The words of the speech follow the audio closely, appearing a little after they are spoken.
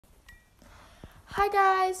Hi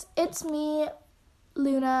guys, it's me,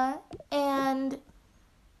 Luna, and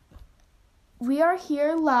we are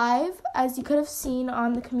here live, as you could have seen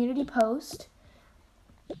on the community post.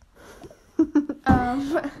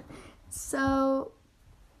 So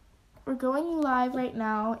we're going live right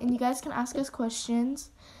now, and you guys can ask us questions.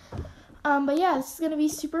 But yeah, this is going to be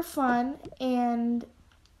super fun, and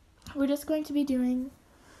we're just going to be doing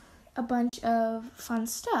a bunch of fun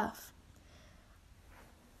stuff.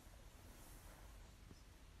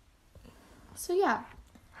 So yeah.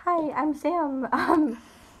 Hi, I'm Sam.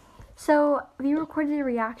 So we recorded a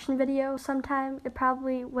reaction video sometime. It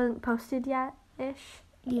probably wasn't posted yet-ish.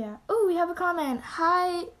 Yeah. Oh, we have a comment.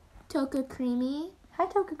 Hi, Toca Creamy. Hi,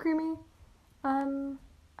 Toca Creamy. I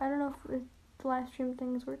don't know if the live stream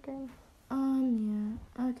thing is working.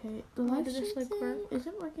 Yeah. Okay. The live Did this, stream thing work?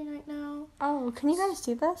 isn't working right now. Oh, can you guys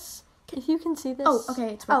see this? If you can see this. Oh,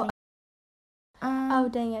 okay, it's working. Oh,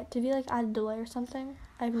 dang it. Did we add a delay or something?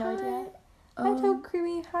 I have no idea. Hi, Toca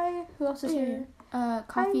Creamy. Hi. Who else is here?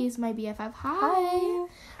 Coffee is my BFF. Hi.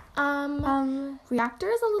 Reactor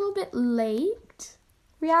is a little bit late.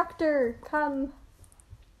 Reactor, come.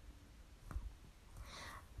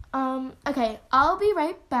 Okay, I'll be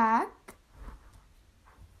right back.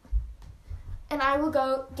 And I will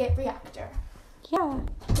go get Reactor. Yeah.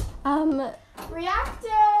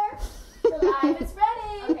 Reactor! The live is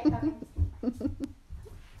ready! Okay, coming.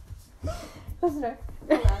 Listen to her.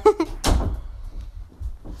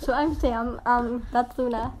 So I'm Sam, that's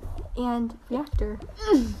Luna, and Reactor.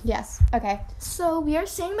 Yes, okay. So we are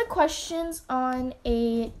saying the questions on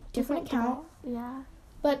a different account. Yeah.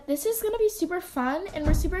 But this is going to be super fun, and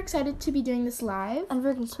we're super excited to be doing this live. And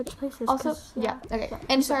we're going to switch places. Also, okay.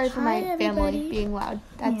 And sorry for my family being loud.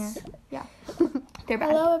 That's, yeah. They're bad.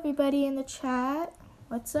 Hello, everybody in the chat.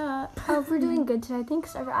 What's up? Oh, we're doing good today.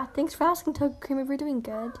 Thanks for asking, Toca Creamy. We're doing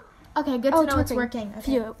good. Okay, good to know it's working. Okay.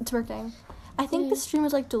 Phew, it's working. I think the stream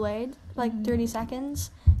was delayed, 30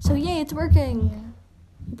 seconds. So yay, it's working.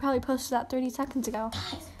 Yeah. You probably posted that 30 seconds ago.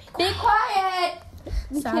 Be quiet!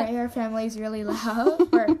 Sorry, our family's really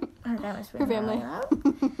loud. Or our family's really loud.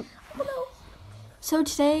 Oh, no. So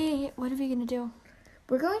today, what are we gonna do?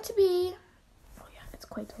 We're going to be... Oh yeah, it's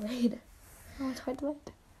quite delayed. Oh, it's quite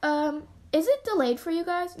delayed. Is it delayed for you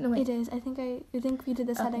guys? No, wait. It is. I think we did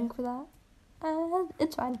the setting for that.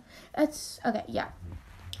 It's fine. It's okay. Yeah.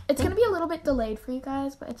 It's gonna be a little bit delayed for you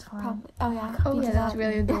guys, but it's fine. Probably. Oh yeah. Oh yeah, that's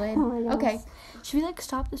really delayed. Oh Okay. Should we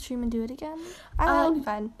stop the stream and do it again? It'll be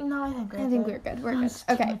fine. No, I think we're good. We're good.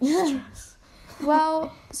 Okay.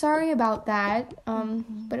 Well, sorry about that.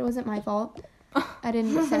 But it wasn't my fault. I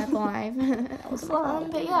didn't set up live. That was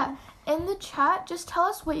But yeah, in the chat, just tell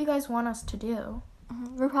us what you guys want us to do.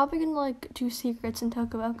 We're probably gonna do secrets in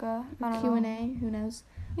Toca Boca. Q&A. Who knows?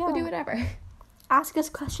 Yeah. We'll do whatever. Ask us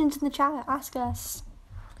questions in the chat. Ask us.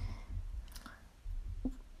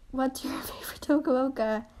 What's your favorite Toca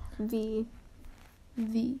Boca? V.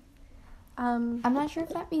 I'm not sure if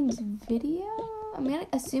that means video. I'm gonna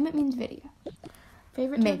assume it means video.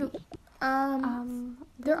 Favorite Maybe.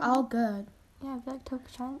 They're all good. Yeah, I feel like Toca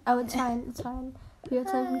Shine. Oh, it's fine. It's fine. We got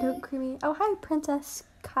some from Toca Creamy. Oh, hi, Princess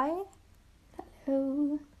Kai.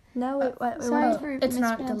 Hello. No, wait. Sorry for it's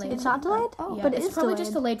not delayed. It's not delayed? Oh, yeah, but it's probably delayed.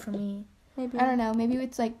 just delayed for me. Maybe. I don't know. Maybe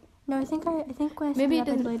it's No, I think when I maybe set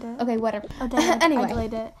it it up, I doesn't. delayed it. Okay, whatever. Oh, dang it. Anyway. I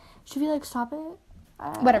delayed it. Should we Whatever. stop it?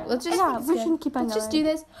 Let's just. Yeah, we shouldn't keep on Let's going. just do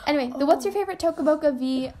this. Anyway, what's your favorite Toca Boca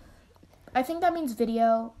V? I think that means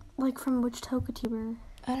video. From which Toca tuber?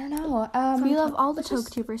 I don't know. We love all the Toca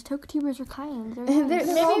tubers. Toca tubers are kind. They're nice.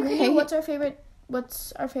 Maybe all you can great. do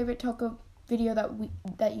what's our favorite Toca video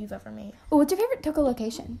that you've ever made? Oh, what's your favorite Toca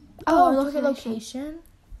location? Oh, Toca location.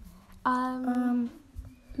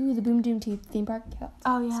 Ooh, the Boom Doom theme park. Yeah.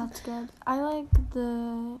 Oh yeah, that's good. I like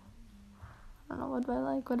the. I don't know. What do I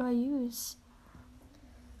like? What do I use?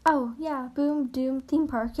 Oh yeah, Boom Doom theme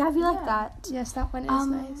park. Yeah, we like that. Yes, that one is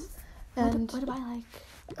nice. And what do I like?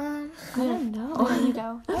 I don't know. Oh, there you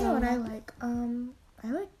go. I know what I like. I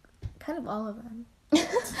like kind of all of them.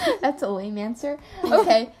 That's a lame answer.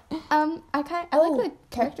 Okay. I like the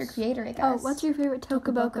character creator, I guess. Oh, what's your favorite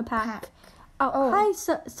Toca Boca pack? Oh, hi,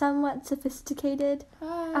 somewhat sophisticated.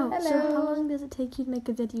 Hello. So how long does it take you to make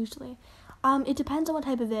a vid usually? It depends on what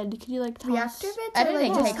type of vid. Could you tell Reactor us? vids?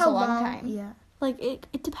 Editing Or takes a long time. Yeah.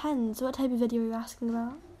 It depends. What type of video are you asking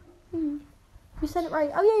about? You said it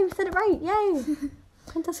right. Oh yeah, you said it right. Yay!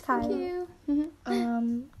 Princess Kai. Thank you.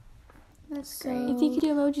 That's great. If you could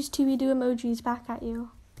do emojis too, we do emojis back at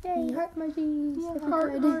you. Yay, heart emojis. Yeah,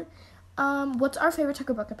 heart. What's our favorite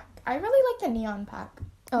Toca Boca pack? I really like the neon pack.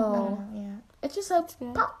 Oh. Yeah. It's just like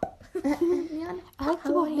good. pop. I like the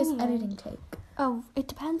How long does bohemian. editing take? Oh, it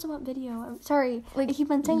depends on what video. I'm sorry. Like, I keep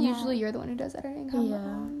on saying usually you're the one who does editing. I'm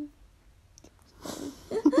Yeah.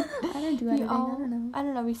 I don't do editing. I don't know. I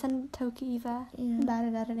don't know. We send it to Toca Eva. Yeah. I'm bad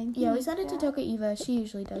at editing. Yeah, we send it to Yeah. Toca Eva. She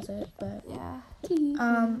usually does it, but Yeah.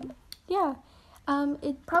 yeah, Yeah.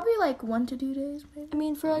 It. probably like 1 to 2 days. Maybe. I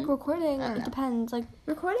mean, for like recording, I don't it know. depends. Like,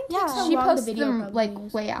 Recording Yeah. takes how She long posts the video them probably like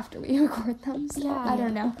is. way after we record them. So Yeah. I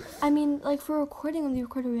don't know. I mean, like for recording, when we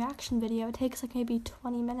record a reaction video, it takes like maybe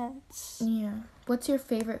 20 minutes. Yeah. What's your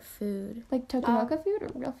favorite food? Like Toca food or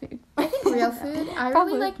real food? I think real food. I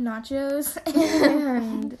Probably. really like nachos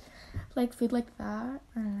and like food like that.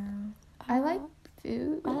 I don't know. I like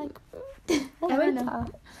food. I like. I I like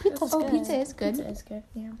like pizza's Oh, good. pizza is good. Pizza is good.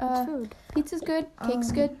 Yeah. It's food. Pizza's good. Cake's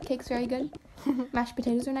Um, good. Cake's very good. Mashed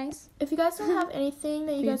potatoes are nice. If you guys don't have anything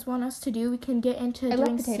that you guys want us to do, we can get into I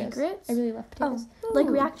doing love potatoes. secrets. I really love potatoes. Like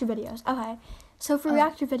Ooh. reactor videos. Okay. So for Oh.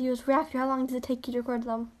 reactor videos, how long does it take you to record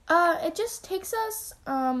them? It just takes us.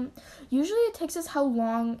 Usually it takes us how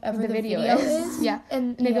long ever The the video video is. is. Yeah.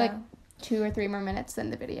 and Maybe yeah. like 2 or 3 more minutes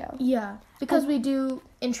than the video. Yeah, because we do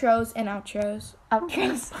intros and outros.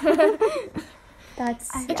 Outros.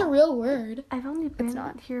 That's I- It's a real word. I've only been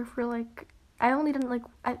not. here for like. I've only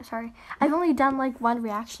done like one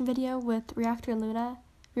reaction video with Reactor and Luna.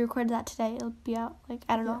 We recorded that today. It'll be out like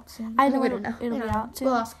I don't know. Soon. I know We it'll, don't know. it'll be Yeah. out soon.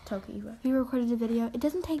 We'll ask Toka Eva. We recorded a video. It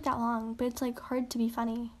doesn't take that long, but it's like hard to be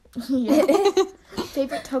funny. Yeah.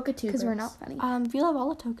 Favorite Toka tubers. because we're not funny. We love all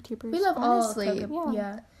the Toka tubers. We love Honestly, all of Toka.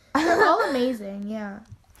 yeah. Yeah. They're all amazing. Yeah.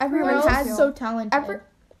 Everyone They're all has so talented.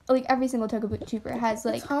 every single Toka tuber has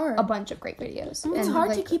like It's hard. a bunch of great videos. It's And, hard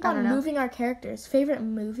to like, keep I on don't know. moving our characters. Favorite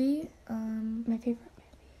movie? My favorite.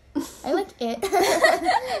 I like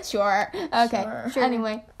it. Sure. Okay. Sure.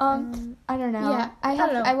 Anyway, I don't know. yeah, I I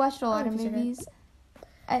don't know. I watched a lot of movies are good. movies.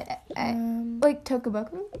 I like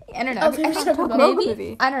Tokaboku. I don't know. Oh, favorite I think Tokaboku maybe.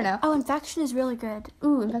 movie. I don't know. Oh, Infection is really good.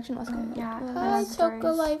 Ooh, Infection was good. Yeah. Hi, Stories. Toka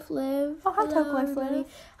Life Live. Oh, hi, Hello, Toka Life everybody. Live.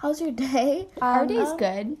 How's your day? Our day's um,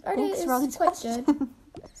 good. Our day Thanks for all is these quite questions. good.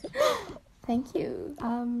 Thank you. I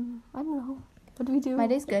don't know. What do we do? My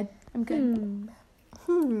day's good. I'm good.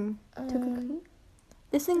 Um,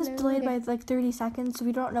 This thing's Hello, delayed okay. by like 30 seconds, so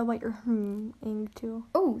we don't know what you're ing to.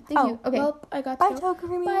 Oh, thank you. Okay. Well, I got Bye, to. Toka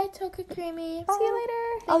Creamy. Bye, Toka Creamy. See you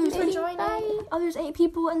later. Oh, Thank you for there's joining. Oh, there's 8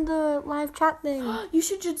 people in the live chat thing. You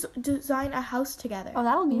should just design a house together. Oh,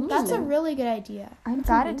 that'll be Ooh. That's a interesting. really good idea. I'm That's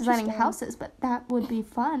bad really at designing interesting. houses, but that would be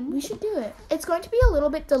fun. We should do it. It's going to be a little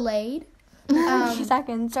bit delayed. 30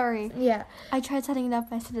 seconds, sorry. Yeah. I tried setting it up,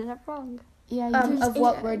 I set it up wrong. Yeah, Of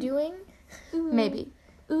what we're doing. maybe.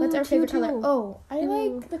 What's our favorite color? Ooh. Oh, I Ooh.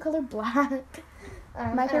 like the color black.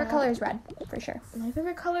 My favorite color is red, for sure. My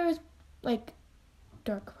favorite color is like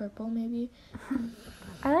dark purple, maybe.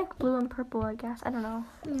 I like blue and purple, I guess. I don't know.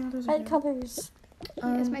 Yeah, those I are like good. colors.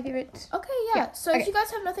 It's my favorite. Okay, yeah. Yeah, So if okay. you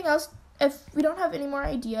guys have nothing else, if we don't have any more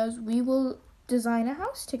ideas, we will design a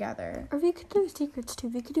house together. Or we could do secrets too.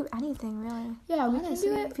 We could do anything, really. Yeah, we Honestly,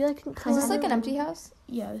 can do I it. feel like Is this like an empty house?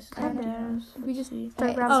 Yeah, this is Kind an of. empty house. We just see.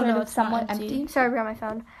 Sorry, okay, grab it's some- sort no, of it's not somewhat empty. empty. Sorry, I forgot my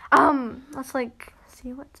phone. Let's like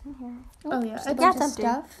see what's in here. Oh, yeah, just I a think bunch it's of empty.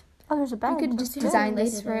 stuff. Oh, there's a bed. We could Let's just see how design delayed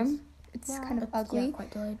this it room. is. It's Yeah. kind of Yeah, ugly.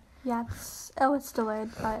 quite delayed. Yeah, it's delayed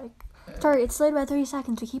by. Sorry, it's delayed by 30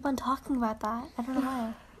 seconds. We keep on talking about that. I don't know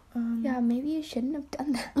why. Yeah, maybe you shouldn't have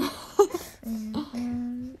done that.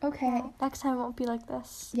 Okay. Next time it won't be like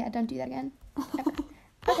this. Yeah, don't do that again.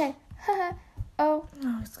 Okay. Oh.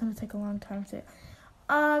 No, it's gonna take a long time to.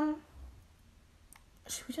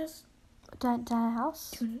 Should we just? Done a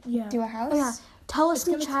house. Yeah. Do a house? Oh yeah. Tell us It's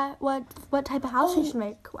in the gonna chat what type of house we Oh. should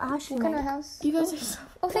make. What house should What we kind of make? house? You guys are so.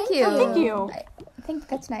 Oh, thank Thank you. you. Thank you. I think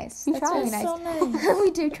that's nice. We That's tried. really That's nice. so nice.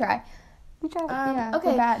 We do try. We tried. Yeah,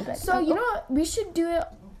 Okay. we're bad, but So you know what? We should do it.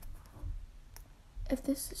 If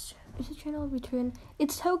this is. It's a channel between.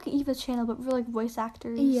 It's Toka Eva's channel, but we're like voice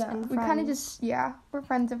actors. Yeah, and we kind of friends. just we're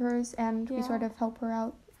friends of hers, and we Yeah. sort of help her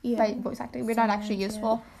out Yeah. by voice acting. We're not actually Sometimes,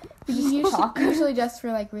 useful. We Usually, just talk, usually just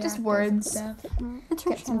for like Just reactors and words. stuff. It's her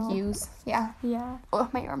get some channel. views. Yeah. Yeah. Oh,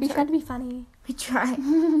 my arms We hurt. try to be funny. We try.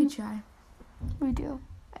 We try. We do.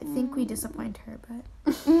 I think we disappoint her,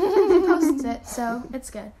 but she posts it, so it's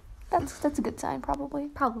good. That's a good sign, probably.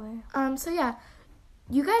 Probably. So yeah,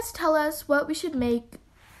 you guys tell us what we should make.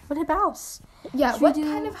 What type of house? Yeah, Should what we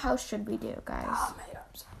do- kind of house should we do, guys? my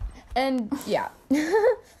arms. And yeah.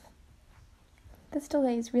 This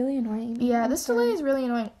delay is really annoying. Yeah, I'm this sorry. delay is really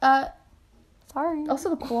annoying. Sorry. Also,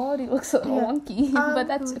 the quality looks a little Yeah. wonky, but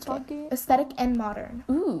that's It's okay. wonky. Aesthetic and modern.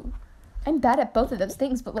 Ooh, I'm bad at both of those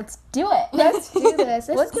things, but let's do it. Let's do this.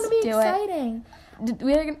 This Let's is gonna be do it. exciting.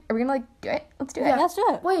 Are we gonna like do it? Let's do it. Yeah. Let's do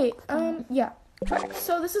it. Wait. Yeah.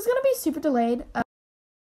 So this is gonna be super delayed.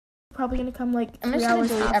 probably gonna come like I'm 3 just gonna hours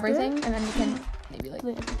delete after. everything, and then we can maybe like.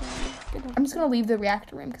 Delete everything. I'm just gonna leave the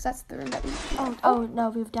reactor room because that's the room that we. Oh no,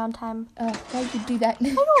 we have downtime. Why'd you do that?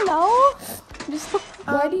 I don't know. Just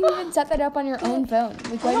why do you even set that up on your own phone?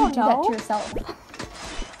 Like, why do you do that to yourself?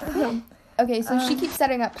 Okay, so she keeps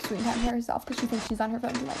setting up screen time for herself because she thinks she's on her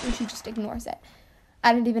phone too much, and she just ignores it.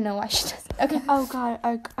 I don't even know why she does it. Okay. Oh god,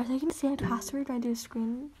 are they gonna see my password when I do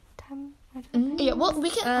screen time? Yeah, well, we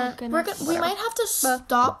can. We might have to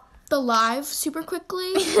stop the live super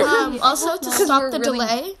quickly. Also to Because stop we're the really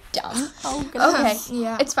delay. Dumb. Oh goodness. Okay.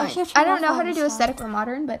 Yeah. It's fine. should I turn don't know off how to all do this aesthetic or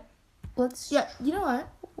modern, but let's Yeah. You know what?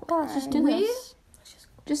 Yeah, let's just do We- this.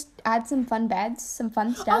 just add some fun beds, some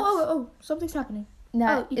fun stuff. Oh! Something's happening.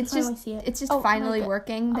 No, you can it's finally just see it. it's just Oh, finally my God.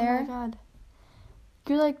 working Oh there. my god.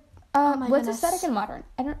 You're like, oh my What's goodness. aesthetic and modern?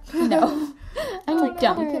 I don't know. I'm like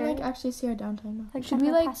dumb. We can like actually see our downtime now. like Should we,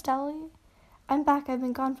 like- pastel-y? I'm back. I've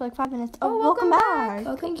been gone for like 5 minutes. Oh, welcome back.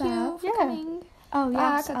 Thank you back. for Yeah. coming Oh yes,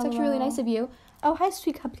 back. That's actually really nice of you. Oh hi,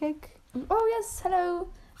 sweet cupcake. Oh yes, hello.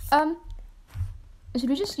 Should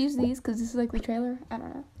we just use these because this is like the trailer? I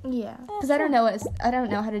don't know. Yeah. Because I don't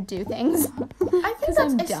know how to do things. I think 'Cause that's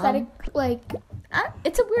I'm dumb. aesthetic. Like,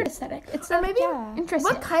 It's a weird aesthetic. It's or maybe Yeah.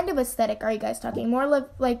 interesting. what kind of aesthetic are you guys talking? More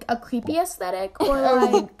like a creepy aesthetic or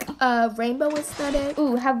like a rainbow aesthetic?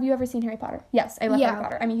 Ooh, have you ever seen Harry Potter? Yes, I love Yeah. Harry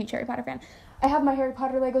Potter. I'm a huge Harry Potter fan. I have my Harry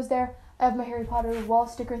Potter Legos there. I have my Harry Potter wall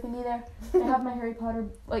sticker thingy there. I have my Harry Potter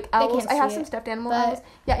like owls. can't I have see some it, stuffed animal but- owls.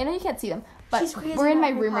 Yeah, I know you can't see them, but She's crazy we're in about my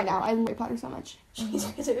Harry room right now. Potter. I love Harry Potter so much. She's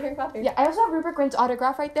Harry Potter. Yeah, I also have Rupert Grint's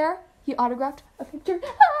autograph right there. He autographed a picture.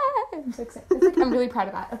 I'm so excited. I'm really proud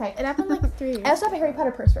of that. Okay. It happened like 3 years. I also have a Harry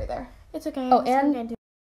Potter purse right there. It's okay. Oh, I'm still and- gonna do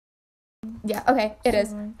Yeah, okay, it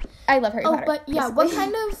is. I love Harry Oh, Potter. but yeah, basically. what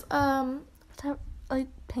kind of What's that, like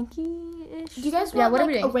pinky-ish? do you guys Yeah, want what are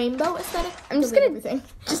we like a doing? rainbow aesthetic? I'm just Delete gonna- everything.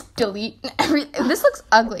 Just delete everything. This looks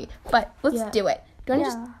ugly, but let's Yeah. do it. Do you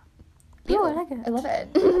want to Yeah. just... Ew, I like it. I love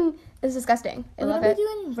it. It's disgusting. I We're love gonna it. be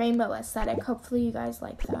doing rainbow aesthetic. Hopefully you guys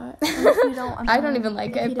like that. If you don't, I'm I don't sorry. even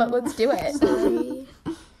like If it, you but don't- let's do it. Sorry.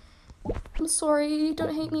 I'm sorry.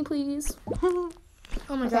 Don't hate me, please.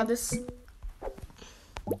 Oh my god, this.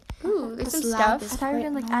 Ooh, there's This some lab stuff. I thought you were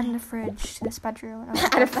gonna like add in a fridge to this bedroom. And I was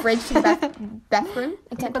Add a fridge to the bathroom.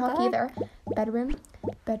 I can't What talk the either. Bedroom.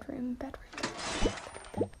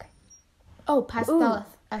 Okay. Oh, pastel. Ooh,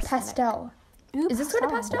 aesthetic. Pastel. Ooh, Is this sort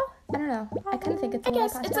of pastel? I don't know. I kind of think it's a I little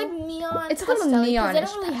guess pastel. it's like neon. It's a little pastel-y, 'cause They neonish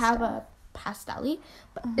don't really have a pastel-y.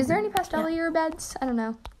 Is there any pastel in your beds? I don't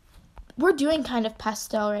know. We're doing kind of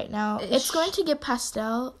pastel right now. Ish. It's going to get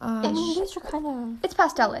pastel. I mean, Ish. these are kind of It's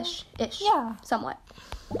pastel-ish. Ish. yeah. Somewhat.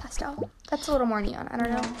 Pastel. That's a little more neon. I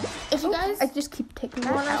don't know. If you guys I just keep taking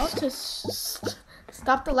that want out. us to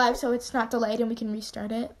stop the live so it's not delayed and we can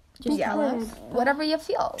restart it, just Yeah. tell us. Whatever you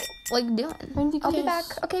feel like doing. When do you I'll be Okay. back.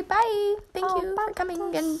 Okay, bye. Thank Oh, you bye, for coming.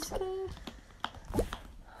 princess. And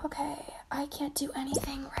okay, I can't do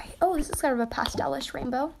anything right. Oh, this is sort of a pastelish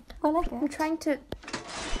rainbow. I like I'm it. trying to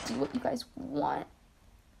do what you guys want.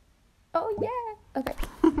 Oh yeah. Okay.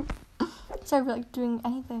 So we're like doing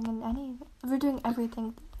anything and we're doing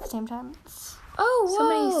everything at the same time. Oh, So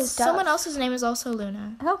many whoa! stuff. Someone else's name is also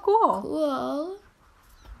Luna. How cool. Cool.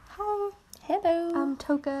 Hi. Hello.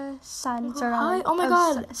 Toca San. Hi. Oh my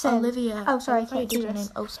God, Sin. Olivia. Oh, sorry, I thought you can't did do your this.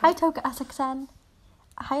 name. Oh, Hi, sorry. Toca Asak-san.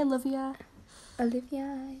 Hi, Olivia.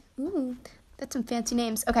 Olivia. Ooh, that's some fancy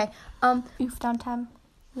names. Okay. Oof, downtime.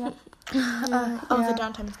 Yep. Oh, yeah. the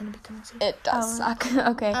downtime is gonna be coming soon. It does Oh. suck.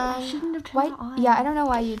 Okay. Shouldn't have turned Why? it on. Yeah, I don't know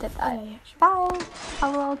why you did that. Yeah, sure. Bye.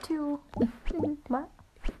 LOL too. What?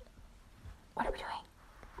 What are we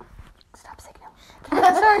doing? Stop signal.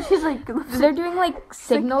 Sorry, she's like. They're doing like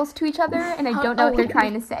signals to each other, and I don't know what they're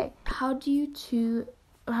trying to say. How do you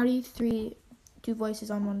three do voices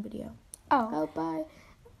on one video? Oh. Oh, bye.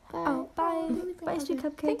 Bye. Oh, bye. Bye, sweet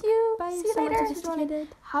cupcake. Thank you. Bye. See you so much later. sophisticated.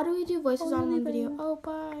 How do we do voices Oh, on one really video? big. Oh,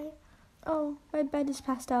 bye. Oh, my bed is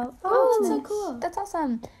passed out. Oh, that's so nice. cool. That's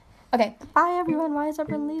awesome. Okay, Bye, everyone. Why is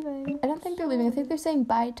everyone leaving? I don't think they're leaving. I think they're saying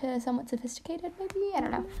bye to somewhat sophisticated, maybe. I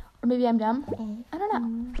don't know. Or maybe I'm dumb. I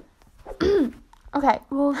don't know. Okay.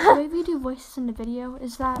 Well, the way we do voices in the video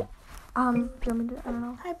is that, do you want me to, I don't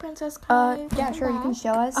know. Hi, Princess Kai. Yeah, sure. You can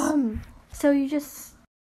show us. So you just,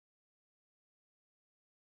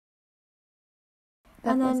 The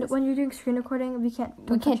and then voices. when you're doing screen recording, we can't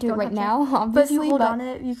we can't do it right now, But if obviously. you hold on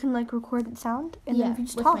it, you can like record the sound, and Yeah, then you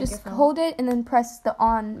just with talk. mic- Just microphone. hold it and then press the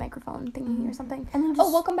on microphone thingy or something. And then just,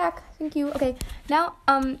 Oh, welcome back. Thank you. Okay, now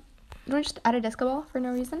you want to just add a disco ball for no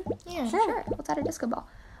reason? Yeah. Sure. Let's add a disco ball.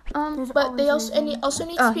 There's But they always also a reason. also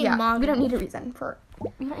needs to be modern. We don't need a reason for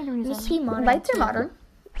You don't need a It needs to reason. be modern. lights are too. modern.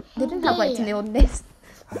 They didn't have Yeah, lights in the yeah. olden days.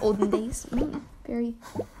 Olden days. Very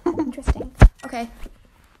interesting. Okay.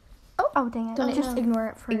 Oh, dang it. Don't Just ignore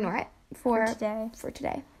it for Ignore it for for today.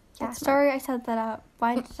 today. Yeah, That's sorry I said that out.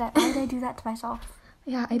 Why did I do that to myself?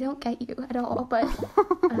 Yeah, I don't get you at all, but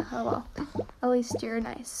oh well. At least you're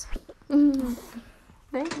nice.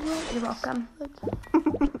 Thank you. You're welcome.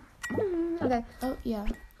 Okay. Oh yeah.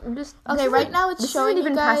 I'm just Okay, right now it's this showing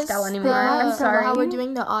isn't even you guys pastel anymore. I'm sorry. how we're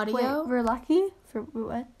doing the Wait, audio. we're lucky for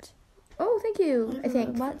what? Oh, thank you. I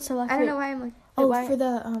think. What? So lucky. I don't know why I'm like. Oh, why- for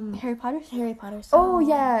the Harry Potter. Harry Potter. Oh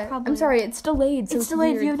yeah. probably. I'm sorry. It's delayed. So It's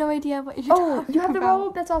delayed. weird. You have no idea what you're Oh, talking you have the about.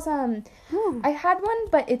 robe? That's awesome. Ooh. I had one,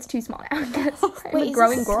 but it's too small now. Because I'm Wait, a is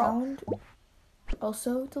growing this girl. sound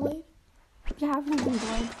also delayed? Yeah, everything's been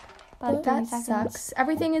delayed. About 30 That seconds. sucks.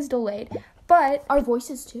 Everything is delayed. But Our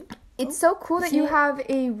voices too. it's so cool that See you it? have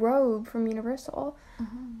a robe from Universal.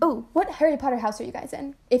 Oh, what Harry Potter house are you guys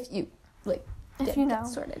in? If you like, If did you get know.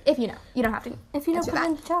 sorted. If you know, you don't have to. If you know, Answer put it that.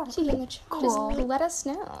 in the chat. See in the chat. Cool. Just let us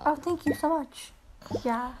know. Oh, thank you so much.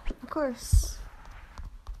 Yeah, of course.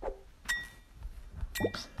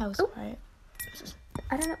 That was Oh. quiet.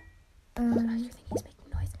 I don't know. Your thingy's making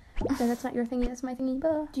noise. No, that's not your thingy. That's my thingy.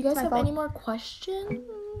 Do you guys My have fault. any more questions?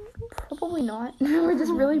 Probably not. We're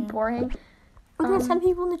just really boring. We're gonna send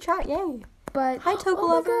people in the chat. Yay! But Hi, Toca Oh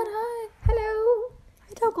my lover. god, hi. hello.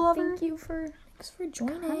 Hi, Toca lover. Thank you for Thanks for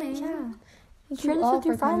joining. coming. Yeah. Thank Share you this all with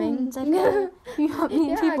your for coming. friends. And you help me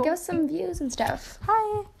Yeah, people. give us some views and stuff.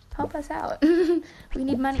 Hi. Help us out. We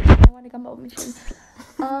need money. I want a gumball machine.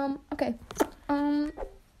 Okay.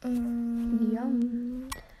 Yum.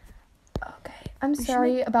 Okay. I'm should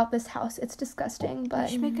sorry about this house. It's disgusting, We but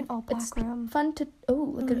should make an all black it's room. fun to.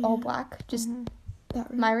 Oh, look at all black. Just That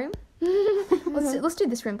room. my room. Let's do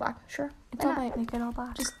this room black. Sure. It's Why all not? right. Make it all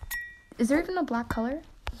black. Just- Is there even a black color?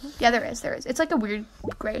 Yeah, there is. There is. It's like a weird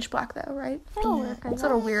grayish black though, right? It'll work. It's a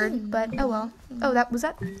little weird, but oh well. Oh, that was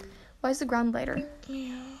that. Why is the ground lighter?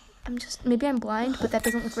 Yeah. Maybe I'm blind, but that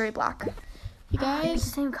doesn't look very black. You It's the guys,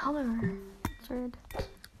 same color. It's weird.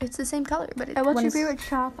 It's the same color, but What's one your is favorite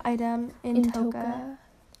shop item in Toca?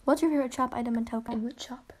 What's your favorite shop item in Toca? In which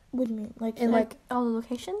shop? what do you mean? Like, In Like all the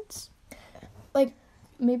locations?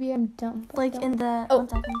 Maybe I'm dumb. but Like don't- in the Oh. 1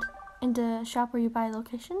 second. In the shop where you buy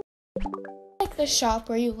location? like the shop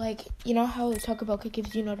where you you know how Toca Boca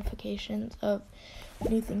gives you notifications of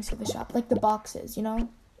new things to the shop, like the boxes, you know,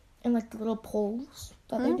 and like the little polls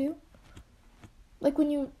that they do. Like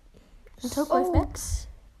when you. In Toca Life Mix?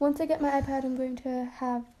 Once I get my iPad, I'm going to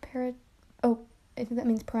have I think that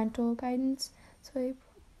means parental guidance. So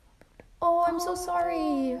I'm so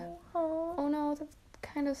sorry. Oh no, that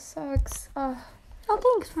kind of sucks. Oh,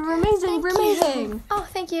 thanks. We're amazing. We're amazing. Oh,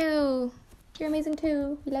 thank you. You're amazing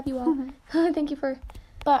too. We love you all. Thank you for.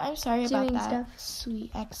 But I'm sorry about Doing that. stuff.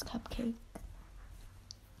 Sweet X cupcake.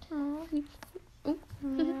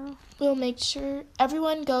 Yeah. We'll make sure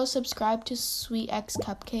everyone go subscribe to Sweet X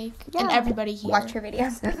Cupcake and Yeah. everybody here. Watch your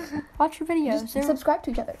videos. Watch your videos. They're- Subscribe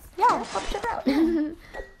to each other. yeah. Help each other out.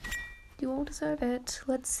 You all deserve it.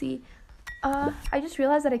 Let's see. I just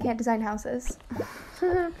realized that I can't design houses.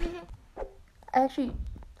 I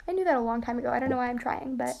knew that a long time ago. I don't know why I'm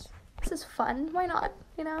trying, but this is fun. Why not?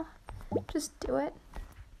 You know, just do it.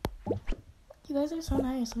 You guys are so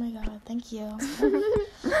nice. Oh my god, thank you.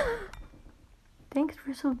 Thanks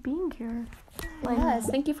for being here. Yes,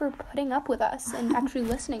 thank you for putting up with us and actually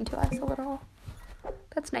listening to us a little.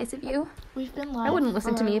 That's nice of you. We've been live. I wouldn't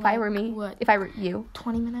listen to for, me if I were me. What? If I were you.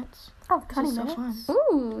 20 minutes. Oh, This 20 is so minutes. fun.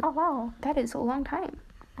 Ooh, Oh, wow. that is a long time.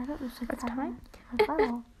 I thought it was like That's 10 time. minutes. Oh,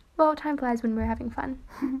 wow. Well, time flies when we're having fun.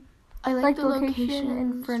 I Like the location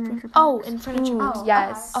and locations furniture Oh, packs. and furniture Ooh, packs.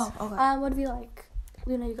 yes. Oh, okay. What do you like?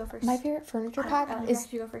 Luna, you go first. My favorite furniture pack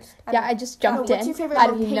is. You go first. Yeah, I just Oh, jumped what's in your favorite out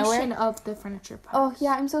of location nowhere. of the furniture pack? Oh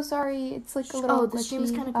yeah, I'm so sorry. It's like a little. Oh, the stream is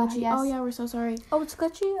kind of glitchy. Yes. Oh yeah, we're so sorry. Oh, it's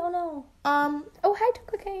glitchy? Oh, no. Oh hi,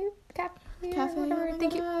 Toca Cafe. Cafe. Whatever. Oh my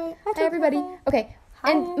Thank you. God. Hi everybody. Okay,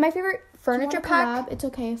 Hi. and my favorite Do you furniture wanna pack. collab? It's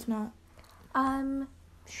okay if not. I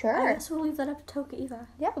Sure. guess we'll leave that up to Toca Eva.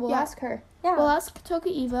 Yeah, we'll Yeah. ask her. Yeah. We'll ask Toca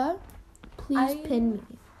Eva. Please pin me.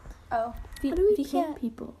 Oh. How do we we pin can't.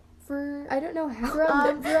 people? I don't know how.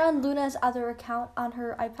 We're on Luna's other account on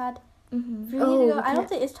her iPad. Mm-hmm. We need to go. I don't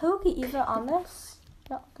think is Toca Eva on this.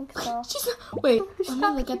 No, I think so. She's not, wait. Let me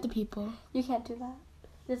look at the people. You can't do that.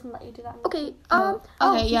 It doesn't let you do that. Okay. Oh,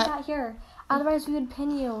 Okay. she's Yeah. not here. Otherwise, we would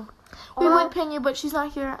pin you. We Or- would pin you, but she's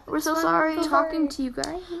not here. We're so fine, sorry. so Talking to you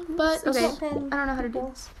guys. But We Okay. can't pin. I don't know how to do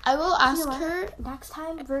this. I will ask what? her. Next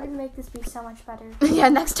time, we're gonna make this be so much better. Yeah,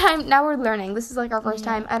 next time. Now we're learning. This is like our first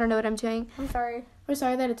Yeah. time. I don't know what I'm doing. I'm sorry. We're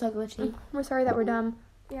sorry that it's so glitchy. We're sorry that we're dumb.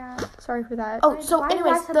 Yeah. Sorry for that. Oh, Why- so why did I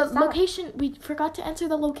anyways, set the this up? location. We forgot to answer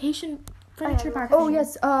the location furniture pack. Oh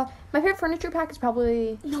yes. My favorite furniture pack is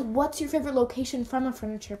probably. No, what's your favorite location from a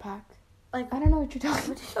furniture pack? Like I don't know what you're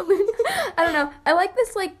talking about. I don't know. I like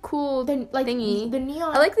this like cool thingy. The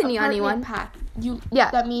neon. I like the neon-y one. Pack.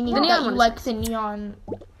 That meaning the neon that you one like the neon.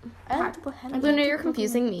 Luna, you're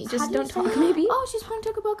confusing me. Just don't talk, maybe. Oh, she's playing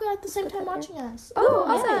Toca Boca at the same time watching us. Oh,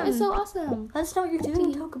 awesome. It's so awesome. Let us know what you're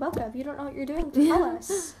doing in Toca Boca. If you don't know what you're doing, tell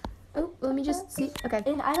us. Oh, let me just see. Okay.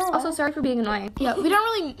 And I don't. Also, sorry for being annoying. Yeah, we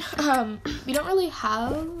don't really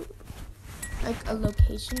have like a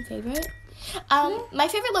location favorite. My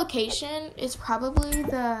favorite location is probably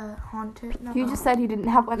the haunted. You just said you didn't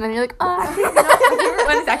have one, and you're like, I think my favorite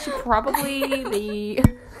one is actually probably the.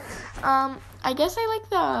 I guess I like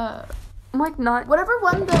the. I'm like not. Whatever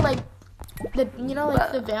one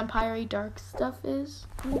the vampire-y dark stuff is.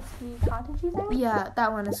 The cottagey thing? Yeah,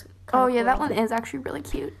 that one is. Oh yeah, cool. that one is actually really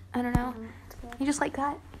cute. I don't know. You just like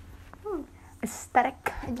that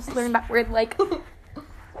aesthetic. I just learned that word like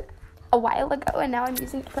a while ago, and now I'm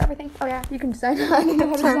using it for everything. Oh yeah, you can design. I don't know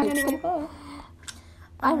how to design anything.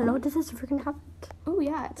 I don't know. Does this freaking have? Oh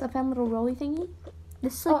yeah, it's a fun little rolly thingy.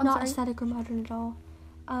 This is like not aesthetic or modern at all.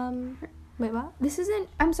 Wait, what? This isn't.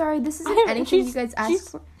 I'm sorry. This isn't anything you guys asked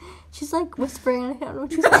for. She's like whispering, and I don't know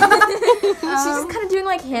what she's saying. She's just kind of doing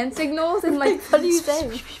like hand signals and like. What do you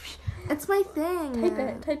say? It's my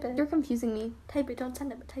thing. Type it. You're confusing me. Type it. Don't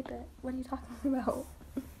send it, but type it. What are you talking about?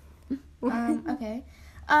 Okay.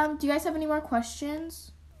 Do you guys have any more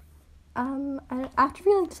questions? After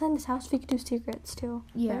we design this house, we could do secrets too.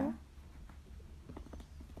 Yeah.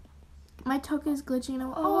 My Toca is glitching.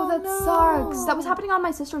 Oh, that sucks. That was happening on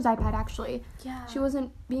my sister's iPad, actually. Yeah. She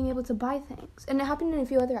wasn't being able to buy things. And it happened in a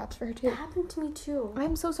few other apps for her, too. It happened to me too.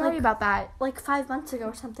 I'm so sorry about that. Like 5 months ago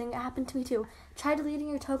or something. It happened to me too. Try deleting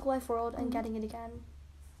your Toca Life World and getting it again.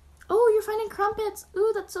 Oh, you're finding crumpets.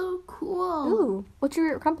 Ooh, that's so cool. Ooh. What's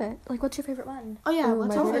your crumpet? Like, what's your favorite one? Oh, yeah. Ooh, What's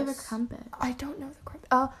my your favorite- favorite crumpet? I don't know the crumpet.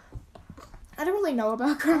 I don't really know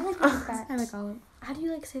about crumpets. crumpets. I like all of them. How do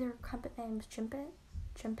you like say their crumpet names? Chimpet?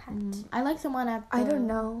 Chimpet? I like the one at I don't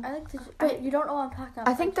know. I like the... Wait. you don't know what I'm talking about.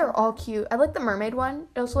 I think they're all cute. I like the mermaid one.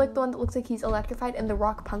 I also like the one that looks like he's electrified and the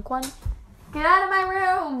rock punk one. Get out of my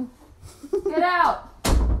room! Get out!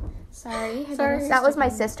 Sorry. That was my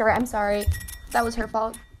sister. I'm sorry. That was her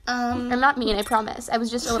fault. I'm not mean, I promise. I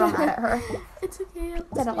was just a little mad at her. It's okay.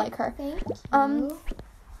 I don't like her. Thank you.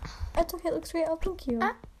 It's okay. It looks great. Oh, thank you.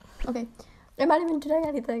 Okay. I'm not even doing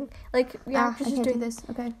anything. Like, I reactors can't just do doing this.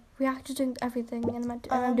 Okay. Reactors doing everything, and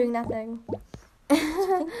I'm doing nothing.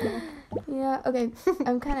 Yeah, okay.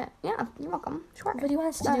 I'm kind of... Yeah, you're welcome. Sure. What do you want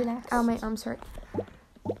us to do next? Ow, my arms hurt.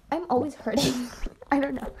 I'm always hurting. I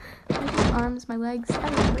don't know. My arms, my legs,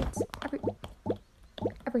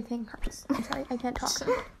 everything hurts. I'm sorry, I can't talk.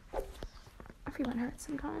 Everyone hurts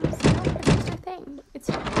sometimes. You know, it's just a thing. It's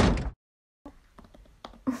fine.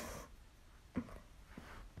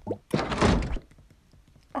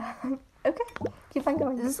 Okay. Keep on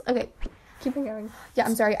going. Okay. Keep on going. Yeah,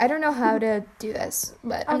 I'm sorry. I don't know how to do this,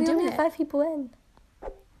 but I'm we only doing have it. 5 people in.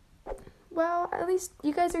 Well, at least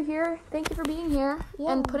you guys are here. Thank you for being here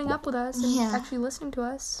and putting up with us and actually listening to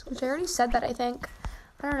us, which I already said that, I think.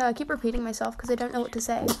 I don't know. I keep repeating myself because I don't know what to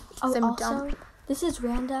say. Oh, I'm also, dumb. this is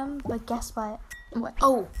random, but guess what? What?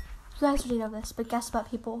 Oh. You guys already know this, but guess what,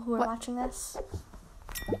 people who are What? watching this?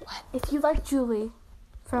 What? If you like Julie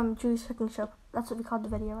from Julie's Cooking Show, that's what we called the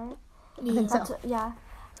video, right? I think That's so. yeah.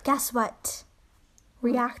 Guess what?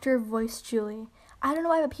 Reactor voiced Julie. I don't know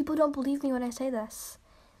why, but people don't believe me when I say this.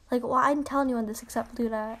 Like, well, I didn't tell anyone this except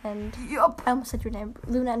Luna and... Yup. I almost said your name.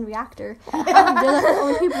 Luna and Reactor. They're the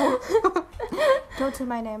only people. Don't say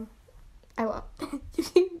my name. I won't.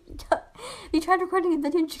 You tried recording a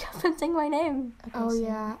video and you kept on saying my name. Oh,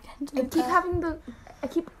 yeah. I I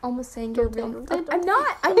keep almost saying your real name. don't. I'm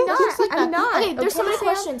not. I'm It's not. like I'm that. not. Okay, there's so many Sam?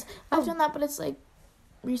 questions. I've done that, but it's like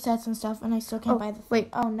resets and stuff, and I still can't buy the thing. wait.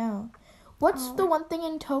 Oh, no. What's the one thing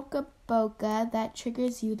in Toca Boca that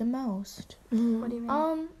triggers you the most? What do you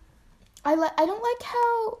mean? I don't like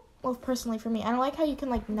how, well, personally for me, I don't like how you can,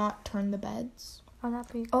 like, not turn the beds. Oh,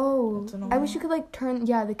 that'd be... Oh, That's I annoying. wish you could like turn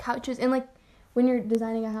the couches and like when you're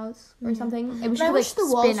designing a house or something. I wish But I you could wish like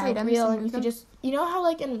the walls spin were items real and and you move could them. just, you know how,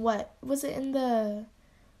 like, in what? Was it in the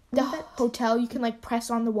hotel, you can, like,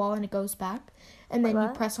 press on the wall and it goes back, and then Wait, you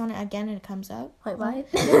what? press on it again and it comes out. Wait, what?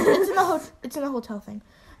 It's in the hotel thing.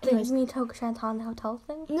 Anyways, You mean Toca Chanton, the hotel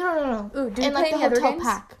thing? no. Ooh, do we And, play like, the any other hotel games?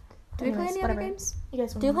 pack. Do we play Anyways, any other whatever. games? You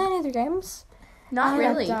guys Do you play any other games? Not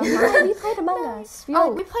really. Yeah, we played Among Us.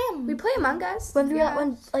 Oh, we play them. We play Among Us. When we Yeah.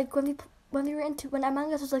 when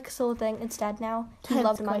Among Us was like a solo thing, it's dead now. He It's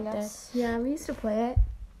loved quite Among dead. Us. Yeah, we used to play it,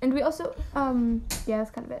 and we also yeah, that's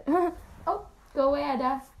kind of it. Oh, go away,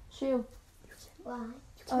 Ada. Shoo. Oh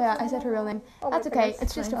yeah, I said her real name. That's okay.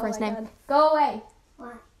 It's just her Oh first my name. God. Go away.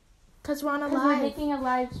 Cause we're on a Because we're live. making a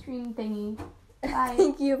live stream thingy. Bye.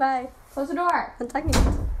 Thank you. Bye. Close the door. 1 second.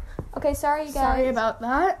 Okay, sorry you guys. Sorry about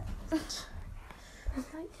that. Oh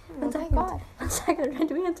my god. 1 second. I'm trying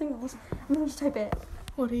to do hand signals. I'm gonna just type it.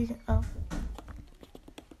 What are you? Oh.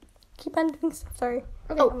 Keep on doing stuff. Sorry.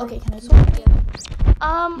 Oh, okay. Can I You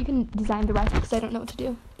Um. can design the rest because I don't know what to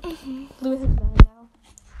do. Louis is done now.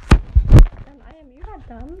 You're not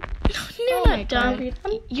dumb. You're Oh my not dumb.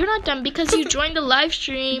 You're not dumb because you joined the live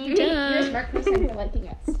stream. You're a Duh. smart person for liking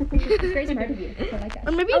us. It's very smart of you for like us.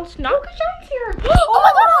 Or maybe it's not. Shine's here. Oh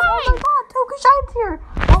my god! Toca Shine's here.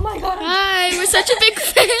 Oh my god. Hi, we're such a big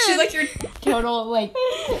fan. She's like your total like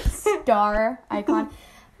star icon.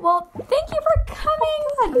 Well, thank you for coming.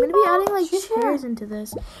 I'm gonna be adding like chairs into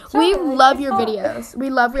this. We love your videos. We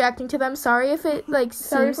love reacting to them. Sorry if it like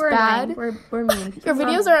seems bad. We're mean. Your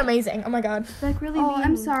videos are amazing. Oh my god. Like really Oh, mean.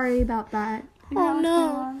 I'm sorry about that. Oh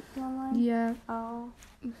no. Yeah. Oh.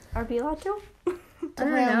 Are we allowed to? I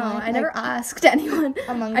don't know. I never asked anyone.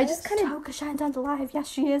 Among I Us? just kind of. Toca Shine's on the live. Yes,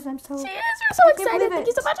 she is. I'm so. She is. We're so I can't excited. believe Thank it.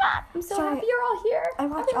 you so much. I'm so Sorry. happy you're all here. I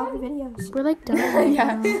watch all her videos. We're like done.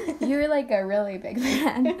 Yeah, you're like a really big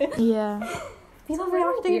fan. Yeah. People are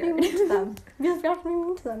reacting to me to them. People are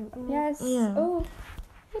reacting to them. Yes. Yeah. Oh.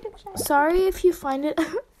 Sorry if you find it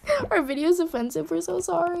our videos offensive. We're so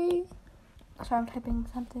sorry. So I'm typing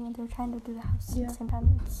something and they're trying to do the house at the same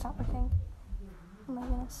time. It's not working. Oh my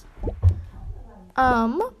goodness.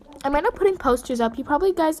 I might not putting posters up. You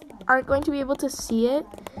probably guys aren't going to be able to see it.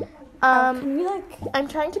 Can we like? I'm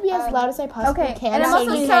trying to be as loud as I possibly Okay, can. and I'm so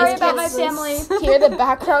also you sorry guys about can't my family. Hear the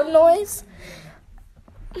background noise.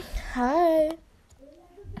 Hi.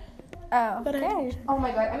 Oh. But Okay. Oh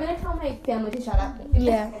my god, I'm gonna tell my family to shut up.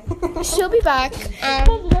 Yeah. She'll be back.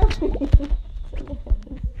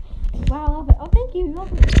 Wow, I love it. Oh, thank you. You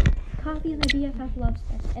love it. Coffee is my BFF loves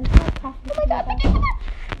this. And I love coffee. Oh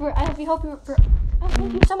my god. We hope you're. Oh,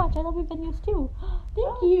 thank you so much. I love your videos too.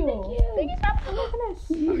 Thank you. Thank you so much.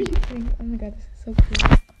 Oh my goodness. Oh my god, this is so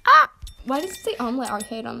cool. Ah! Why does it say Omelet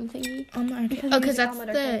Arcade on the thingy? Oh, because that's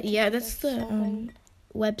the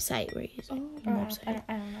website we're using. Website.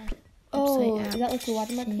 I don't know. Oh, app is that like the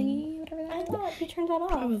watermark thing. thingy? Whatever that I is? thought you turned that off.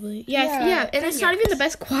 Probably. Yes, Yeah, yeah. And it's not even the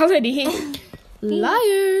best quality.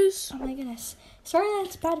 Liars. Oh my goodness. Sorry that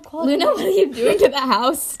it's bad quality. Luna, what are you doing to the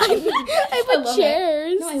house? I put love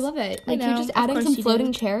chairs. No, I love it. I Like, know, you're just of adding course some you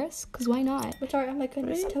floating do. chairs? Because why not? Oh, sorry. Oh my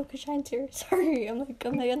goodness. Right? Toca Shine's here. Sorry. I'm like,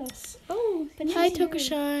 oh my goodness. Oh, Hi, Toca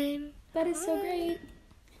Shine. that is so great.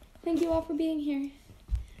 Thank you all for being here.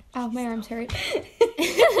 Ow, my arms hurt.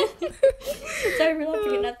 Sorry for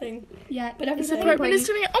laughing at nothing. Yeah, but This everything apartment is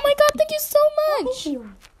doing it. Oh my god, thank you so much. Thank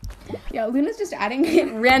you. Yeah, Luna's just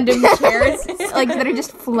adding random chairs like that are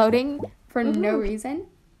just floating for no reason.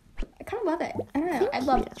 I kind of love it. I don't know. I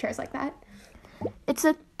love chairs like that. It's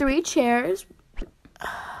a 3 chairs.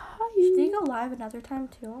 Should we go live another time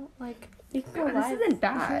too? Like, we can go This live. isn't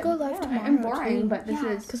bad. Go live tomorrow. I'm boring, but this Yeah.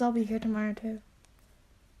 is. Because I'll be here tomorrow too.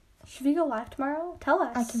 Should we go live tomorrow? Tell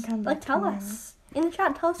us. I can come back Like, tell tomorrow. us in the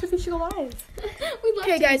chat. Tell us if we should go live. We love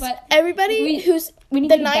Okay, to, guys, but everybody who's we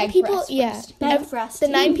need the to 9 beg for people, us yeah, first. Beg for us the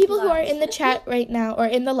to 9 be people who are live. in the chat right now or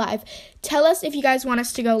in the live, tell us if you guys want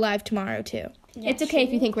us to go live tomorrow too. It's okay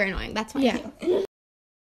if you think we're annoying. That's fine. Yeah.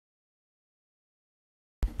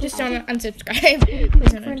 Just don't unsubscribe.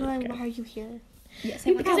 Please don't For annoying, unsubscribe. why are you here? Yes,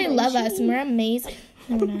 Because they love us and we're amazing.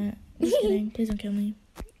 No, we're not. Just kidding. Please don't kill me.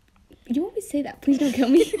 You always say that. Please don't kill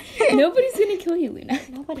me. Nobody's gonna kill you, Luna.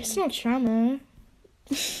 Nobody. It's not trauma.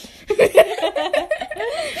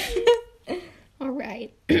 All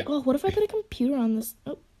right. Oh, what if I put a computer on this?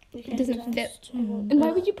 Oh, It doesn't fit. and And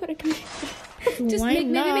why would you put a computer? Just Why maybe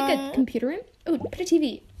make a not? computer room. Oh, put a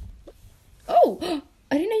TV. Oh,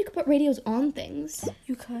 I didn't know you could put radios on things.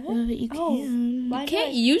 You could? You Oh, can. why You can't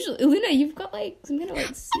not? usually. Luna, you've got like some kind of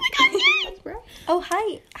like. Bro. Oh,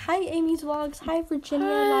 hi. Hi, Amy's Vlogs. Hi, Virginia.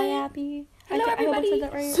 Hi. Hi, Abby. Hello, I hope I everybody. said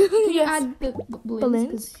that right. Can you Yes. add the balloons?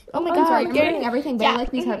 Balloons? Oh my I'm god. sorry, I'm learning everything, but I Yeah.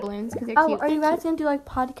 like these heart balloons because they're Oh, cute. are you guys gonna do like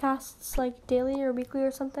podcasts like daily or weekly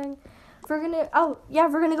or something? We're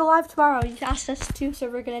gonna go live tomorrow. You asked us to, so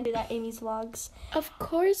we're gonna do that Amy's Vlogs. Of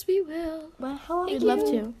course we will. Well, how often We'd do love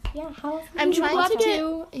you- to. Yeah, how often I'm do you do trying to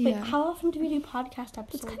podcast- get. Wait, Yeah. how often do we do podcast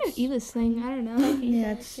episodes? It's kind of Eva's thing. I don't know.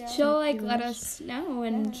 Yeah, it's She'll like let us know,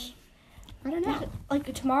 and I don't know.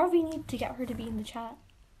 Like tomorrow, we need to get her to be in the chat.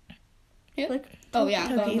 Yeah. Like, Oh yeah.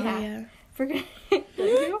 Toca, well, yeah. we're gonna.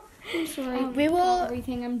 I'm sorry. We will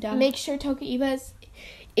Everything. I'm done. make sure Toca Eva's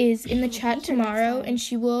is in the chat tomorrow, and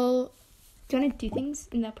she will. Do you want to do things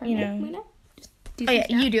in that part? You know. Luna? Just do Oh yeah,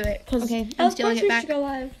 things now. you do it. Cause Okay, I'm Of stealing course it we back. should go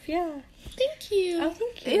live. Yeah. Thank you. Oh,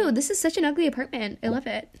 thank you. Ew, this is such an ugly apartment. I love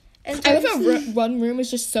it. And I love how one room is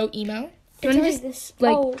just so emo. Do you want to just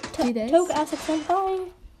like do this? Toca asked us to bye.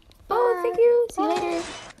 Oh, thank you. See you later.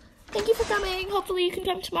 Thank you for coming. Hopefully you can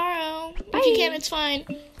come tomorrow. Bye. If you can, it's fine.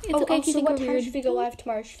 It's okay if you think what we're time weird. should we go live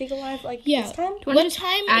tomorrow? Should we go live like Yeah. this time? What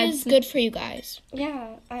time is good for you guys?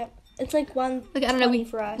 Yeah, it's like 1:20 Like, I don't know, we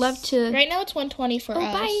for us. love to. Right now it's 1:20 for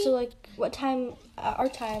us. bye. So like, what time? Our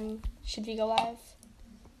time should we go live?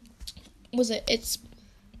 Was it? It's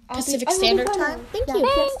I'll be- Pacific I will be Standard joining. Time. Thank Yeah, you.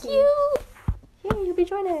 PST. Thank you. Yeah, you'll be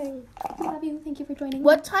joining. I love you. Thank you for joining.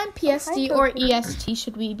 What time PSD Hi, or Coco. EST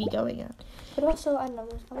should we be going at? But also, I don't know.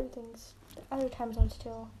 There's other things, other time zones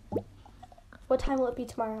too. What time will it be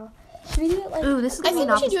tomorrow? Should we do it like? Ooh, this is I gonna be think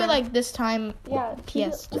an we should do it opposite. like this time. Yeah.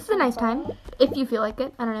 PST. This is a nice time if you feel like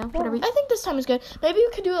it. I don't know. Whatever. I think this time is good. Maybe we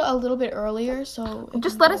could do it a little bit earlier. So it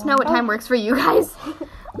Just can let go us know what on. time works for you guys.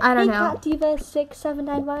 I don't Hey, know. Cat Diva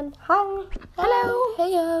 6791. Hi. Hello.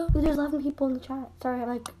 Heyo. There's 11 people in the chat. Sorry,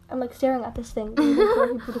 I'm like staring at this thing, waiting for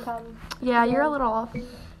people to come. Yeah, you're a little off.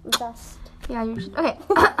 Best. Yeah, you're just okay.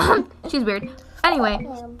 She's weird. Anyway,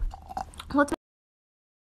 let's.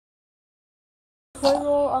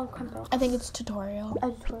 Tutorial on crumpet. I think it's tutorial.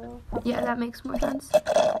 A tutorial. Yeah, that makes more sense.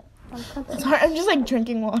 On crumpet. Sorry, I'm just like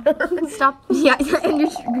drinking water. Stop. Yeah, and you're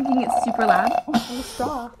drinking it super loud, On the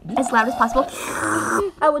straw. as loud as possible.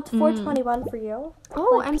 Oh, it's 4:21 for you.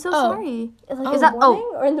 Oh, I'm so oh. sorry. Is like Oh. in Is the that- oh,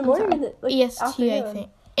 morning or in the morning? Or the, like, EST, I afternoon? think.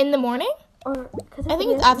 In the morning? Or cause I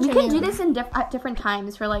think it's You afternoon. can do this in at different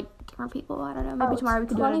times for like different people. I don't know. Maybe tomorrow we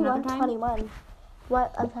could do it at another time. 21.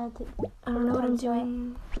 What? I'm trying to think. I don't know what I'm Time's right.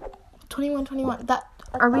 doing. 21. That.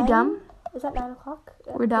 At Are we 9? dumb? Is that 9 o'clock?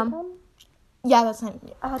 We're dumb. Yeah, that's 9.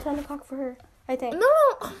 10 o'clock for her, I think. No.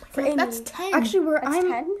 Oh my For god, that's Amy. 10. Actually, That's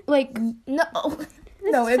I'm 10? like no.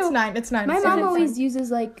 No, is it's so- 9. It's 9. my It's mom 9. always uses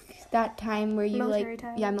like that time where you Military like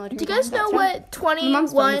time. yeah military. Do you guys time. know what My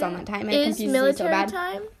mom's phone is 21 on that time. It is confuses me so military bad.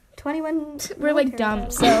 time? 21. We're like military dumb,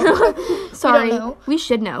 time. so. Sorry, know. we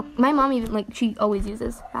should know. My mom even like she always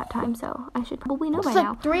uses that time, so I should probably know by It's now.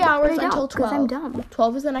 like 3 hours I until don't, 'cause 12. I'm dumb.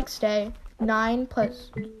 12 is the next day. 9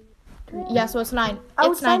 plus. Yeah, so it's 9.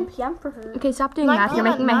 Oh, It's 9. 9 p.m. for her. Okay, stop doing 9 math. You're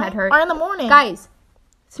p.m. making my head hurt. Or in the morning. Guys,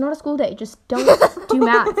 it's not a school day. Just don't do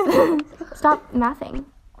math. Stop mathing.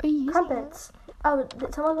 Crumpets. Oh,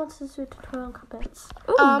 someone wants to do a tutorial on crumpets.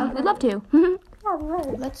 Ooh, I'd love to. Yeah, we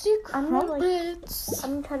would. Let's do I'm gonna, like- crumpets. I'm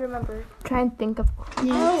gonna try to remember. Try and think of.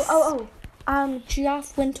 Yes. Oh.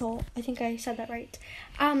 Geoff Wintle. I think I said that right.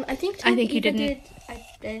 I think Toca I think you Eva didn't. I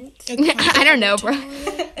didn't. I don't know, bro.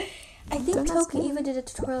 I think Toca Eva did a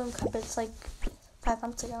tutorial on crumpets like 5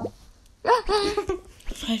 months ago.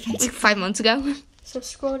 Like 5 months ago. So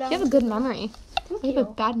scroll down. You have a good memory. Thank You have a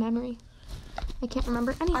you. bad memory. I can't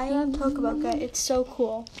remember anything. I love Tokaboka. It's so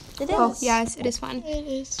cool. It is. Oh, yes, it is fun. It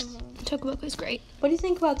is. Tokaboka is great. What do you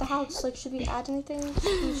think about the house? Like, should we add anything? Should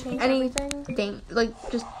we change everything? Anything,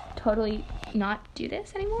 like, just totally not do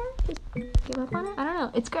this anymore? Just give up on it? I don't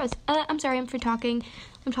know. It's gross. I'm sorry, I'm talking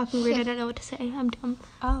weird. I don't know what to say. I'm dumb.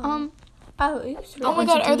 Oh. Oops. Oh my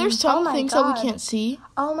god, are there some Oh my things that God. we can't see?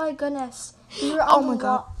 Oh my goodness. We were Oh on my the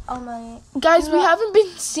God. Oh my. Guys, we haven't been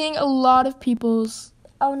seeing a lot of people's.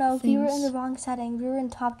 Oh no, we were in Things. the wrong setting. We were in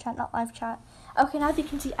top chat, not live chat. Okay, now you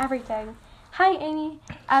can see everything. Hi, Amy.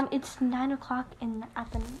 It's 9 o'clock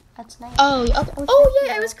it's 9. Oh, okay. Oh, Oh, thank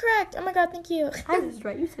yeah, I you. was correct. Oh my god, thank you. I was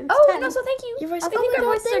right. You said it's Oh, 10. no, so thank you. Your voice. I Oh think my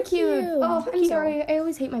our god, voices are thank cute. you. Oh, Thank I'm you. sorry. I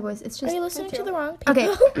always hate my voice. It's Are just you listening Thank to you. the wrong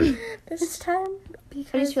people? okay. It's 10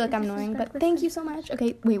 because I just feel like I'm this is annoying, but breakfast. thank you so much.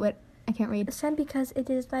 Okay, wait, what? I can't read. It's 10 because it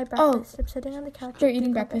is my Oh. breakfast. I'm sitting on the couch. They're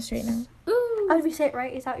eating breakfast right now. Ooh. Oh, did we say it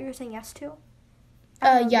right? Is that what you were saying yes to?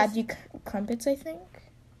 I don't know, Yeah, this- do you crumpets, I think?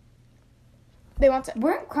 They want to.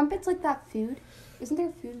 Weren't crumpets like that food? Isn't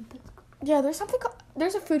there food that's... Yeah, there's something called.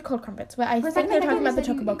 There's a food called crumpets, but I For a think second, they're I talking thought about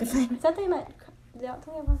the you said Tokaboka thing. I thought they meant. I don't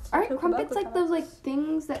think I want to Aren't talk crumpets about like those like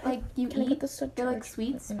things that like you Can I eat? get this to They're like charge?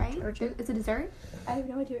 sweets, Can I right? charge it? It's a dessert. I have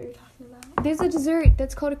no idea what you're talking about. There's a dessert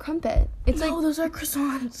that's called a crumpet. It's No, like those are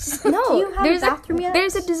croissants. no. Do you have there's a bathroom yet?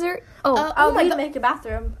 There's a dessert. Oh, Oh, my we God. make a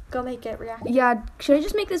bathroom. Go make it. React. yeah. Should I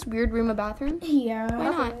just make this weird room a bathroom? Why Yeah.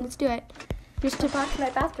 not? Let's do it. Just to back to my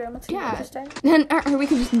bathroom. It's gonna be Yeah. interesting. Then or we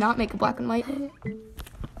could just not make a black and white.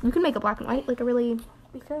 We could make a black and white, like a really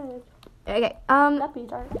We could. okay. That'd be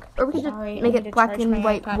dark. Or we could just Sorry, I make need to it black charge and my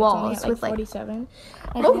white iPad. It's only walls at, with like 47.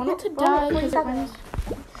 I Oh, don't want it to die Wait, because 47.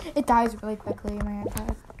 it dies really quickly. My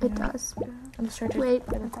iPad. it does. I'm just trying to Wait.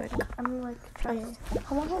 really quick. I'm like. Okay.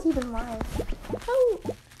 How long has he been live?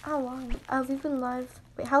 How long? We've been live.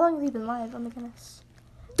 Wait, how long have you been live? Oh my goodness.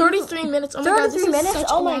 33 minutes. Oh my god, this 33 is minutes? such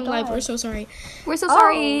Oh a my long live. God. We're so sorry. We're so Oh.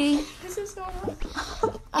 sorry. This is so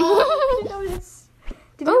long. I didn't notice.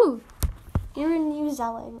 Ooh. You're in New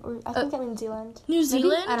Zealand, or I think that means Zealand. New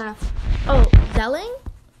Zealand? I don't know. Oh, Zelling?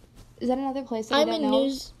 Is that another place that I I'm don't in know?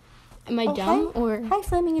 New. Am I dumb or? Hi,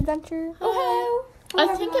 Flaming Adventure. Oh, I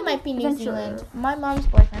think it might be New Adventure. Zealand. My mom's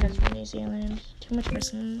boyfriend is from New Zealand. Too much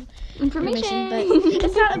personal information, but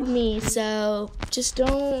it's not of me, so just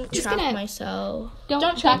don't Just track gonna- myself.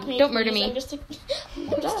 Don't track me. don't murder please. me. I'm just a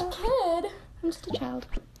kid. I'm just a child.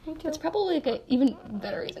 Me too. That's probably like a even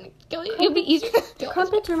better reason to kill you. You'll be easier. The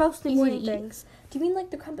crumpets are mostly Easy to morning eat. things. Do you mean like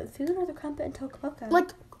the crumpet food or the crumpet in Toca?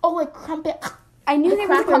 Like crumpet. I knew The there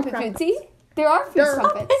was a cracker crumpet food. See, there are food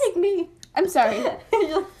crumpets. Like me. I'm sorry.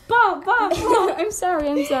 Bomb. I'm sorry.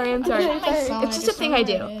 I'm sorry. On my phone, It's just a thing I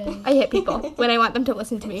do. know where it is. I hit people when I want them to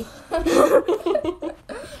listen to me. I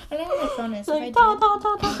know where my phone is. Like, If I do,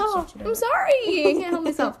 ta. I'm sorry. I can't help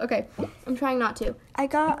myself. Okay, I'm trying not to. I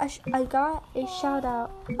got a shout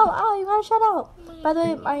out. Oh, you got a shout out. By the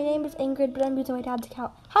way, my name is Ingrid, but I'm using my dad's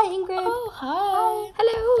account. Hi, Ingrid. Oh, hi.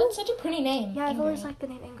 Hello. That's such a pretty name. Yeah, I've always Ingrid. liked the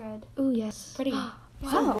name Ingrid. Oh yes. Pretty.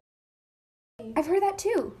 Wow. I've heard that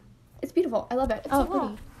too. It's beautiful. I love it. It's Oh, so pretty.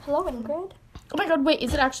 pretty. Hello, Ingrid. Oh my god, wait,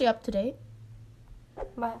 is it actually up to date?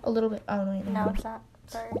 What? A little bit. Oh, no, No, it's not.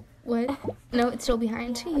 Sorry. What? No, it's still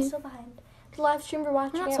behind. Yeah, it's still behind. The live stream we're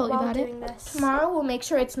watching We're not it salty while about it. doing this. Tomorrow we'll make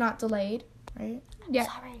sure it's not delayed, right? Yeah.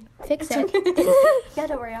 Sorry. Fix It's it. okay. Yeah,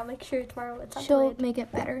 don't worry. I'll make sure tomorrow it's not She'll delayed. make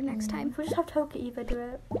it better next time. We'll just have Toca Eva do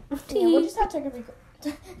it. Yeah, we'll just have to get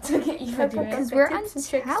Eva do it. Because we're Tips and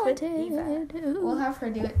tricks with Eva. untalented. We'll have her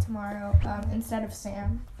do it tomorrow instead of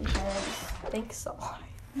Sam because Thanks so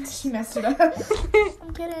much. she messed it up.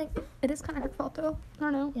 I'm kidding. It is kind of her fault though. I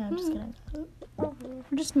don't know. Yeah, I'm just kidding.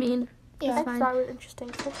 We're just mean. Yeah. I fine. thought it was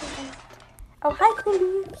interesting. Oh, hi,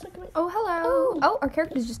 Queen. Oh, hello. Oh, our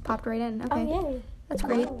characters just popped right in. Okay. Oh, yay. That's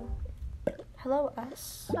great. Hello,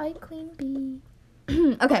 us. Hi, Queen Bee.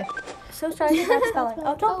 Okay. So sorry for that spelling.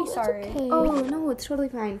 Oh, don't be it's sorry. okay. Oh, no, it's totally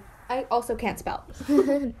fine. I also can't spell.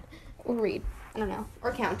 Or read. I don't know.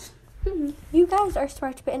 Or count. You guys are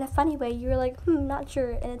smart, but in a funny way. You're like, not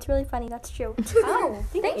sure, and it's really funny. That's true. Oh,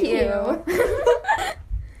 thank you.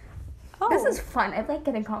 This is fun. I like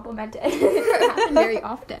getting complimented. It happens very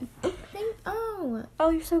often. Oh,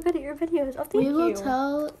 you're so good at your videos. Oh, thank We you. will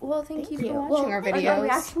tell. Well, thank you Thank for you. watching Well, our Are your videos.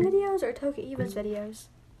 reaction videos or Toca Eva's videos?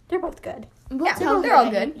 They're both good. We'll Yeah, tell they're her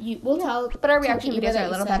all that good. We'll tell. But our Toca reaction Eva videos that are a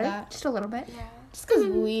you little said better. that. Just a little bit. Yeah. Just because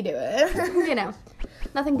we do it. You know,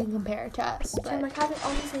 nothing can compare to us. So I'm But like having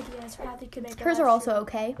all these ideas for how they could make a hers live are also stream.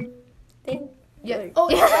 okay. They, Yeah. Oh,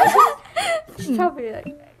 yeah. she's probably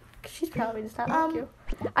like, she's probably just not like you.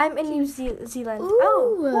 I'm in New Zealand. Ooh.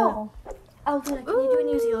 Oh, cool. Oh, Luna, can you do a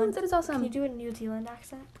New Zealand? That is Can awesome. you do a New Zealand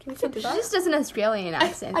accent? Can you She do that? just does an Australian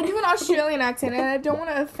accent. I do an Australian accent, and I don't want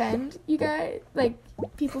to offend you guys, like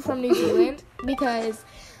people from New Zealand, because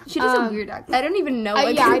She does a weird accent. I don't even know.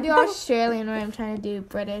 Like, yeah, I do Australian when I'm trying to do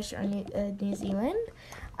British or New Zealand.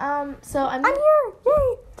 So I'm here!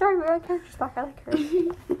 Yay! Sorry, my character's back. I like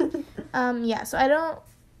her. yeah. So I don't.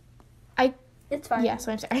 It's fine. Yeah.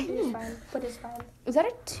 So I'm sorry. It's fine. But it's fine. Is that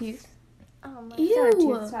a tooth? Oh my Ew. It's not a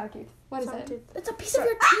tooth. It's not a tooth. What is It's not a it? tooth. It's a piece of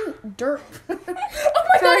your tooth. Dirt. Oh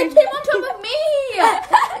my god! It came on top of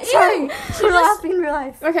me. Sorry. We're laughing in real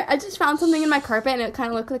life. Okay, I just found something in my carpet and it kind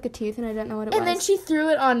of looked like a tooth and I don't know what it And then was. she threw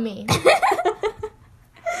it on me.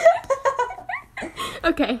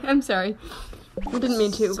 Okay, I'm sorry. I didn't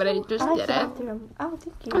mean to, but I just I did it. like the Oh,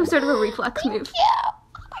 thank It was you. sort of a reflex move.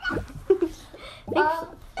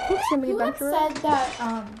 Thanks, Jimmy Who had Adventurer. said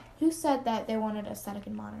that? Who said that they wanted aesthetic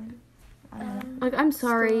and modern? I don't know. Like, I'm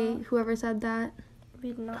sorry, whoever said that. We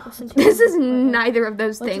did not listen to This it. is neither of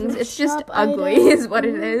those What's things. the It's just shop ugly, item? is what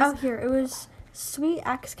it is. Oh, here. It was Sweet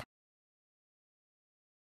X